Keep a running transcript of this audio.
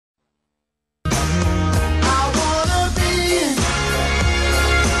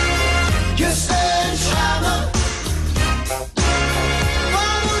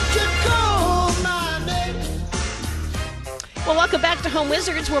Welcome back to Home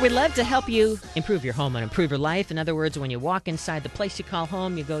Wizards, where we love to help you improve your home and improve your life. In other words, when you walk inside the place you call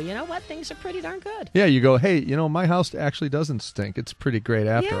home, you go, you know what? Things are pretty darn good. Yeah, you go, hey, my house actually doesn't stink. It's pretty great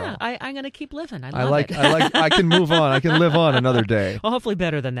after all. Yeah, I'm going to keep living. I love it. I can move on. I can live on another day. Well, hopefully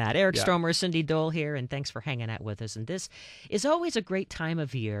better than that. Eric Stromer, Cindy Dole here, and thanks for hanging out with us. And this is always a great time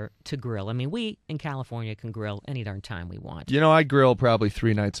of year to grill. I mean, we in California can grill any darn time we want. I grill probably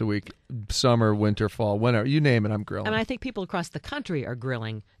 3 nights a week. Summer, winter, fall, whenever. You name it, I'm grilling. I mean, I think people across the country are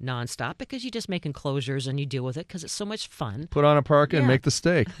grilling nonstop because you just make enclosures and you deal with it because it's so much fun. Put on a parka and make the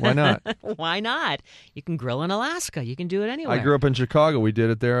steak. Why not? Why not? You can grill in Alaska. You can do it anywhere. I grew up in Chicago. We did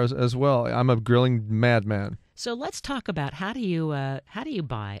it there as well. I'm a grilling madman. So let's talk about how do you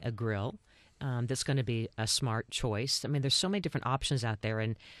buy a grill that's going to be a smart choice. I mean, there's so many different options out there,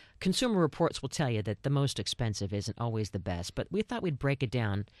 and Consumer Reports will tell you that the most expensive isn't always the best. But we thought we'd break it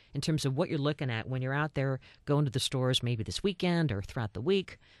down in terms of what you're looking at when you're out there going to the stores, maybe this weekend or throughout the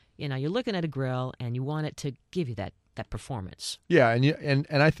week. You're looking at a grill and you want it to give you that performance. Yeah, and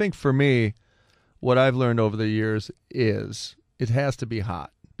I think for me, what I've learned over the years is it has to be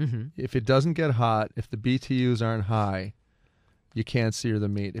hot. Mm-hmm. If it doesn't get hot, if the BTUs aren't high, you can't sear the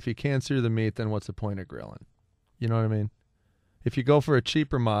meat. If you can't sear the meat, then what's the point of grilling? You know what I mean? If you go for a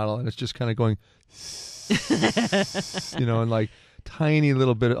cheaper model and it's just kind of going, and like tiny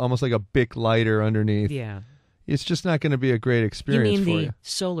little bit, almost like a Bic lighter underneath. Yeah. It's just not going to be a great experience for you. You mean the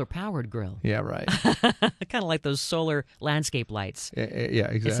solar-powered grill? Yeah, right. Kind of like those solar landscape lights. Yeah,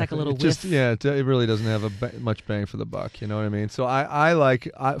 exactly. It's like a little whiff. It really doesn't have much bang for the buck. You know what I mean? So I like,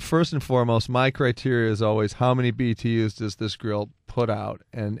 first and foremost, my criteria is always how many BTUs does this grill put out,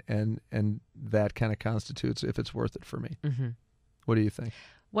 and that kind of constitutes if it's worth it for me. Mm-hmm. What do you think?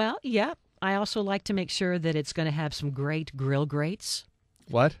 Well, yeah. I also like to make sure that it's going to have some great grill grates.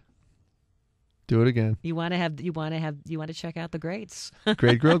 What? Do it again. You want to check out the grates.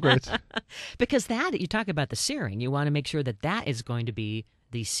 Great grill grates. Because you talk about the searing. You want to make sure that is going to be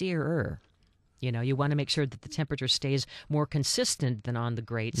the searer. You want to make sure that the temperature stays more consistent than on the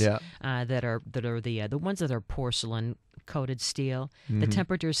grates that are the ones that are porcelain coated steel. Mm-hmm. The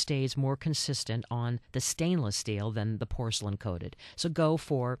temperature stays more consistent on the stainless steel than the porcelain coated. So go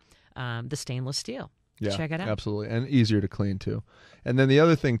for the stainless steel. Yeah, check it out. Absolutely, and easier to clean too. And then the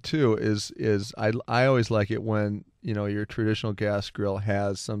other thing too is I always like it when your traditional gas grill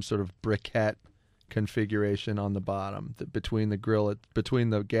has some sort of briquette configuration on the bottom between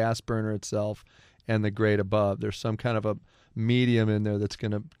the gas burner itself and the grate above. There's some kind of a medium in there that's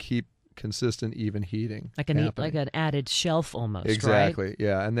going to keep consistent, even heating, like an added shelf almost. Exactly. Right?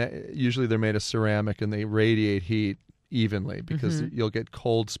 Yeah, and usually they're made of ceramic and they radiate heat evenly because you'll get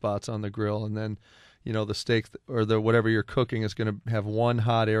cold spots on the grill, and then the steak or whatever you're cooking is going to have one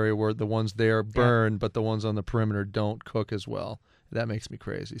hot area where the ones there burn, but the ones on the perimeter don't cook as well. That makes me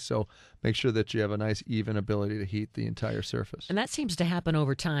crazy. So make sure that you have a nice even ability to heat the entire surface. And that seems to happen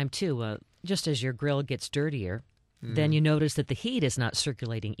over time too. Just as your grill gets dirtier, then you notice that the heat is not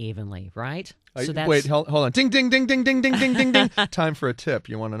circulating evenly, right? Wait, hold on. Ding, ding, ding, ding, ding, ding, ding, ding, ding. Time for a tip.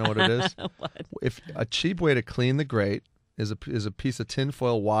 You want to know what it is? What? If a cheap way to clean the grate is a piece of tin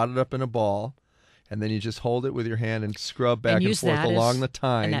foil wadded up in a ball, and then you just hold it with your hand and scrub back and forth along the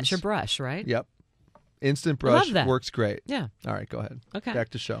tines. And that's your brush, right? Yep. Instant brush works great. Yeah. All right, go ahead. Okay. Back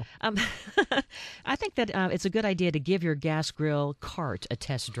to show. I think that it's a good idea to give your gas grill cart a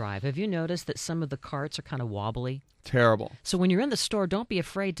test drive. Have you noticed that some of the carts are kind of wobbly? Terrible. So when you're in the store, don't be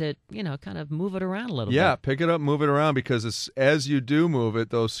afraid to, kind of move it around a little bit. Yeah, pick it up, move it around, because as you do move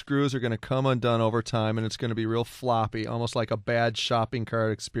it, those screws are going to come undone over time, and it's going to be real floppy, almost like a bad shopping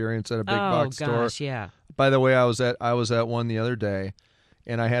cart experience at a big box store. Oh, gosh, yeah. By the way, I was at one the other day,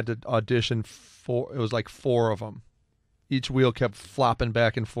 and I had to audition it was like 4 of them. Each wheel kept flopping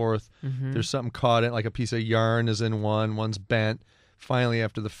back and forth. Mm-hmm. There's something caught in it, like a piece of yarn is in one's bent. Finally,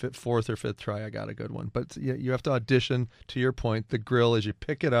 after the 4th or 5th try, I got a good one. But you have to audition, to your point, the grill as you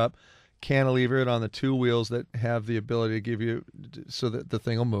pick it up, cantilever it on the 2 wheels that have the ability to give you, so that the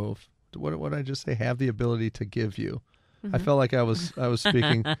thing will move. What did I just say? Have the ability to give you. Mm-hmm. I felt like I was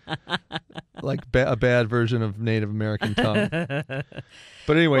speaking like a bad version of Native American tongue.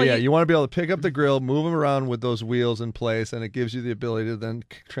 But anyway, you want to be able to pick up the grill, move them around with those wheels in place, and it gives you the ability to then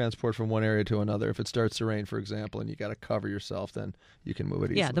transport from one area to another. If it starts to rain, for example, and you got to cover yourself, then you can move it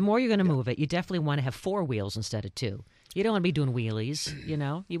easily. Yeah, the more you're going to move it, you definitely want to have 4 wheels instead of 2. You don't want to be doing wheelies,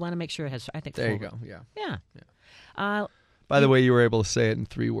 You want to make sure it has, I think, 4. There you go, yeah. Yeah. By the way, you were able to say it in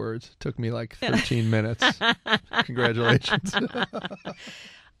 3 words. It took me like 13 minutes. Congratulations.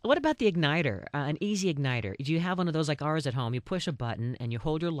 What about the igniter, an easy igniter? Do you have one of those like ours at home? You push a button and you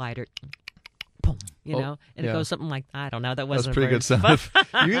hold your lighter, boom, and it goes something like, I don't know, that wasn't pretty a good sound.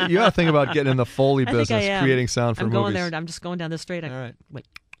 You got to think about getting in the Foley I think business, I am. creating sound for I'm movies. going there, and I'm just going down the street. All right. Wait.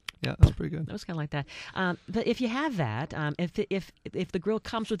 Yeah, that's pretty good. That was kind of like that. But if you have that, if the grill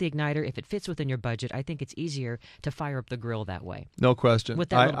comes with the igniter, if it fits within your budget, I think it's easier to fire up the grill that way. No question. With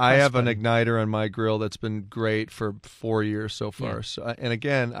that I have an button. igniter on my grill that's been great for 4 years so far. Yeah. So, and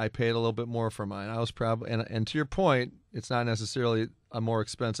again, I paid a little bit more for mine. I was probably, and to your point, it's not necessarily a more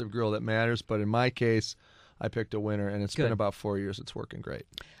expensive grill that matters, but in my case, I picked a winner, and it's been about 4 years. It's working great.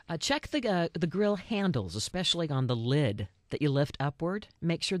 Check the grill handles, especially on the lid that you lift upward.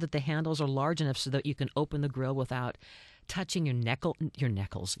 Make sure that the handles are large enough so that you can open the grill without touching your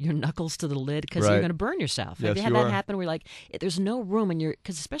knuckles to the lid, because you're going to burn yourself. Yes, have you had you that are. happen where there's no room in your,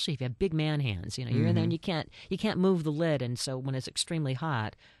 because especially if you have big man hands, you're in there and you can't move the lid, and so when it's extremely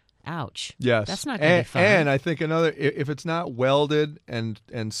hot, ouch. Yes, that's not going to be fun. And I think if it's not welded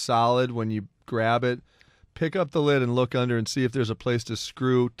and solid when you grab it, pick up the lid and look under and see if there's a place to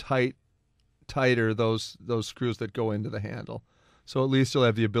screw tighter those screws that go into the handle. So at least you'll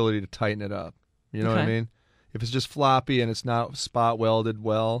have the ability to tighten it up. You know what I mean? If it's just floppy and it's not spot welded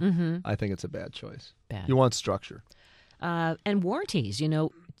well, I think it's a bad choice. Bad. You want structure. And warranties,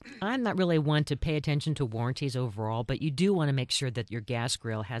 I'm not really one to pay attention to warranties overall, but you do want to make sure that your gas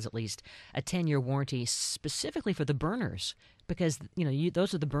grill has at least a 10-year warranty specifically for the burners, because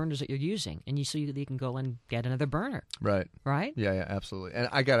those are the burners that you're using, and so you can go and get another burner. Right. Right? Yeah, absolutely. And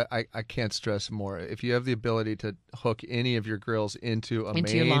I can't stress more. If you have the ability to hook any of your grills into a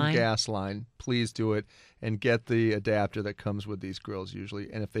main gas line, please do it, and get the adapter that comes with these grills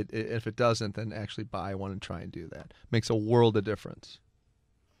usually. And if it doesn't, then actually buy one and try and do that. Makes a world of difference.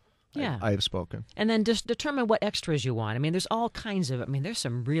 Yeah. I have spoken. And then just determine what extras you want. There's all kinds of, there's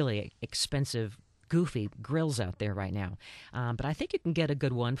some really expensive, goofy grills out there right now. But I think you can get a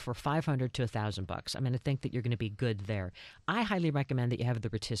good one for $500 to $1,000. I think that you're going to be good there. I highly recommend that you have the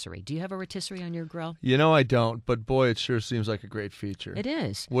rotisserie. Do you have a rotisserie on your grill? I don't, but boy, it sure seems like a great feature. It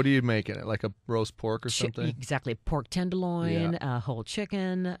is. What are you making it? Like a roast pork or something? Exactly. Pork tenderloin, whole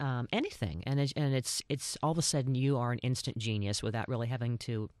chicken, anything. And it's all of a sudden you are an instant genius without really having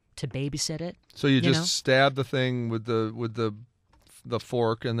to babysit it. So you just stab the thing with the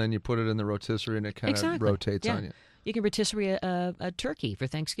fork, and then you put it in the rotisserie, and it kind of rotates on you. You can rotisserie a turkey for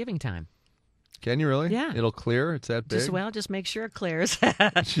Thanksgiving time. Can you really? Yeah. It'll clear? It's that big? Just make sure it clears.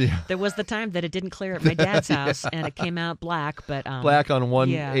 Yeah. There was the time that it didn't clear at my dad's house, and it came out black. But black on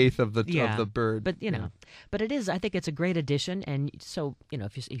 1/8 of the bird. But but it is. I think it's a great addition. And so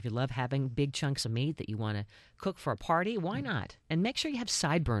if you love having big chunks of meat that you want to cook for a party, why not? And make sure you have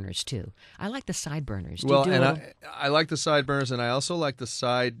side burners too. I like the side burners. I like the side burners, and I also like the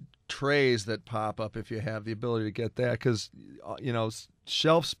side trays that pop up if you have the ability to get that, because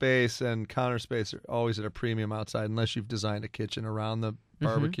shelf space and counter space are always at a premium outside unless you've designed a kitchen around the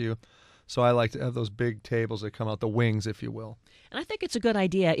barbecue. So I like to have those big tables that come out, the wings, if you will. And I think it's a good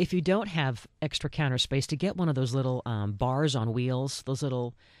idea, if you don't have extra counter space, to get one of those little bars on wheels.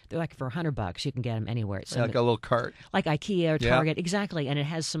 They're like for $100. You can get them anywhere. It's like a little cart. Like IKEA or Target. Exactly. And it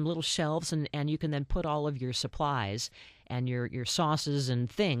has some little shelves, and you can then put all of your supplies and your sauces and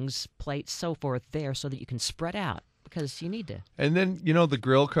things, plates, so forth there, so that you can spread out, because you need to. And then, the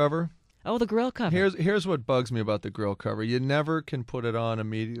grill cover. Oh, the grill cover. Here's what bugs me about the grill cover. You never can put it on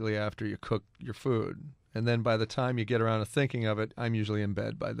immediately after you cook your food. And then by the time you get around to thinking of it, I'm usually in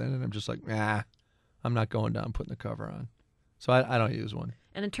bed by then, and I'm just like, I'm not going down putting the cover on. So I don't use one.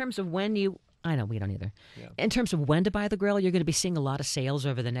 And in terms of when I know we don't either. Yeah. In terms of when to buy the grill, you're going to be seeing a lot of sales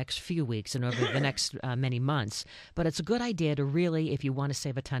over the next few weeks and over the next many months. But it's a good idea to really, if you want to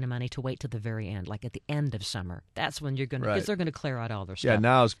save a ton of money, to wait till the very end, like at the end of summer. That's when you're going to, because they're going to clear out all their stuff. Yeah,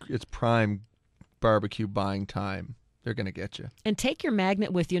 now it's prime barbecue buying time. They're going to get you. And take your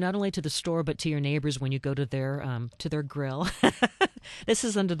magnet with you, not only to the store, but to your neighbors when you go to their grill. This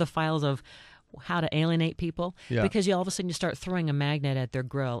is under the files of how to alienate people, because all of a sudden you start throwing a magnet at their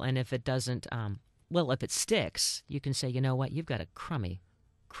grill, and if it doesn't, if it sticks, you can say, you know what, you've got a crummy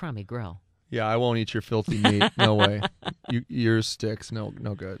grill. Yeah, I won't eat your filthy meat. No way. Yours sticks. No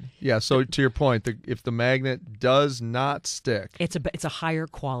good. Yeah. So to your point, if the magnet does not stick, it's a higher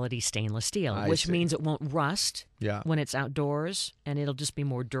quality stainless steel, which means it won't rust. When it's outdoors, and it'll just be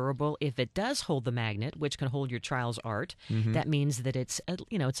more durable. If it does hold the magnet, which can hold your child's art, that means that it's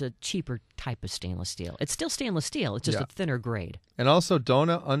a cheaper type of stainless steel. It's still stainless steel. It's just a thinner grade. And also, don't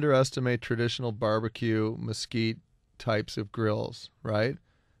underestimate traditional barbecue mesquite types of grills. Right.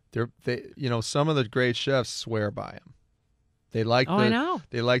 Some of the great chefs swear by them. They like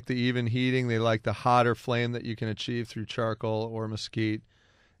They like the even heating. They like the hotter flame that you can achieve through charcoal or mesquite.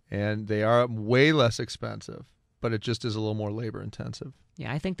 and they are way less expensive, but it just is a little more labor intensive.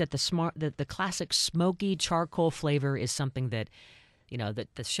 Yeah, I think that the classic smoky charcoal flavor is something that, that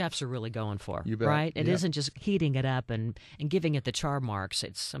the chefs are really going for. You bet. Right? It Yeah. isn't just heating it up and giving it the char marks.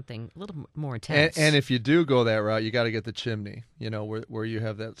 It's something a little more intense. And if you do go that route, you got to get the chimney, where you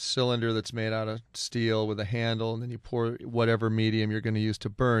have that cylinder that's made out of steel with a handle, and then you pour whatever medium you're going to use to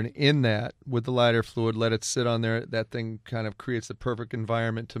burn in that with the lighter fluid, let it sit on there. That thing kind of creates the perfect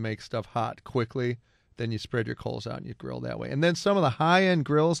environment to make stuff hot quickly. Then you spread your coals out and you grill that way. And then some of the high-end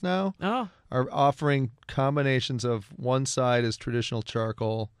grills now are offering combinations of one side is traditional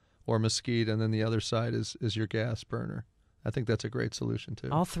charcoal or mesquite, and then the other side is your gas burner. I think that's a great solution, too.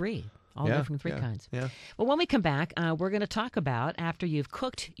 All three. Different three kinds. Yeah. Well, when we come back, we're going to talk about, after you've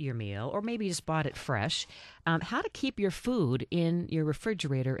cooked your meal, or maybe you just bought it fresh, how to keep your food in your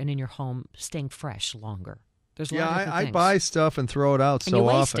refrigerator and in your home staying fresh longer. There's a lot of different I things. buy stuff and throw it out And you so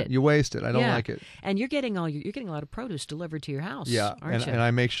waste often. it. You waste it. I don't like it. And you're getting a lot of produce delivered to your house. Yeah, aren't you? and I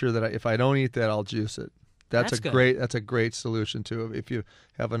make sure that if I don't eat that, I'll juice it. That's good. That's a great solution too. If you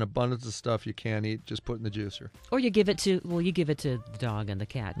have an abundance of stuff you can't eat, just put in the juicer. Or you give it to the dog and the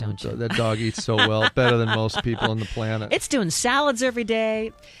cat, don't you? That dog eats so well, better than most people on the planet. It's doing salads every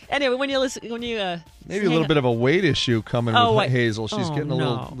day. Anyway, maybe a little bit of a weight issue coming with Hazel. She's getting a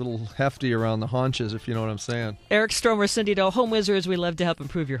no. little hefty around the haunches, if you know what I'm saying. Eric Stromer, Cindy Doe, Home Wizards. We love to help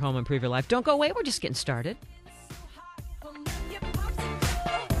improve your home, improve your life. Don't go away. We're just getting started.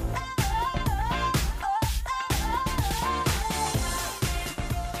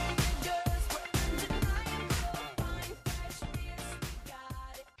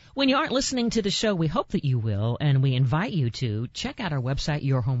 When you aren't listening to the show, we hope that you will, and we invite you to check out our website,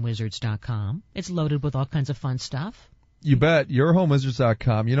 yourhomewizards.com. It's loaded with all kinds of fun stuff. You bet.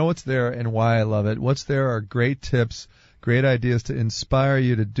 Yourhomewizards.com. You know what's there and why I love it. What's there are great tips, great ideas to inspire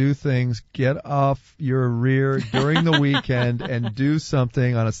you to do things, get off your rear during the weekend and do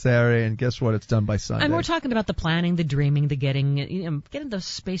something on a Saturday, and guess what? It's done by Sunday. And we're talking about the planning, the dreaming, the getting those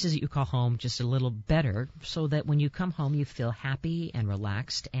spaces that you call home just a little better, so that when you come home you feel happy and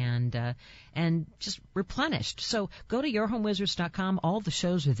relaxed and just replenished. So go to yourhomewizards.com. All the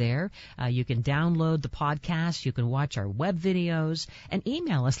shows are there. You can download the podcast. You can watch our web videos and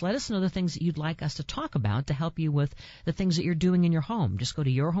email us. Let us know the things that you'd like us to talk about to help you with the things that you're doing in your home. Just go to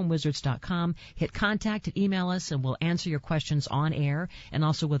yourhomewizards.com, hit contact, and email us, and we'll answer your questions on air, and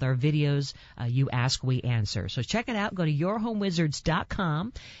also with our videos, you ask, we answer. So check it out. Go to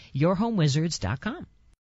yourhomewizards.com, yourhomewizards.com.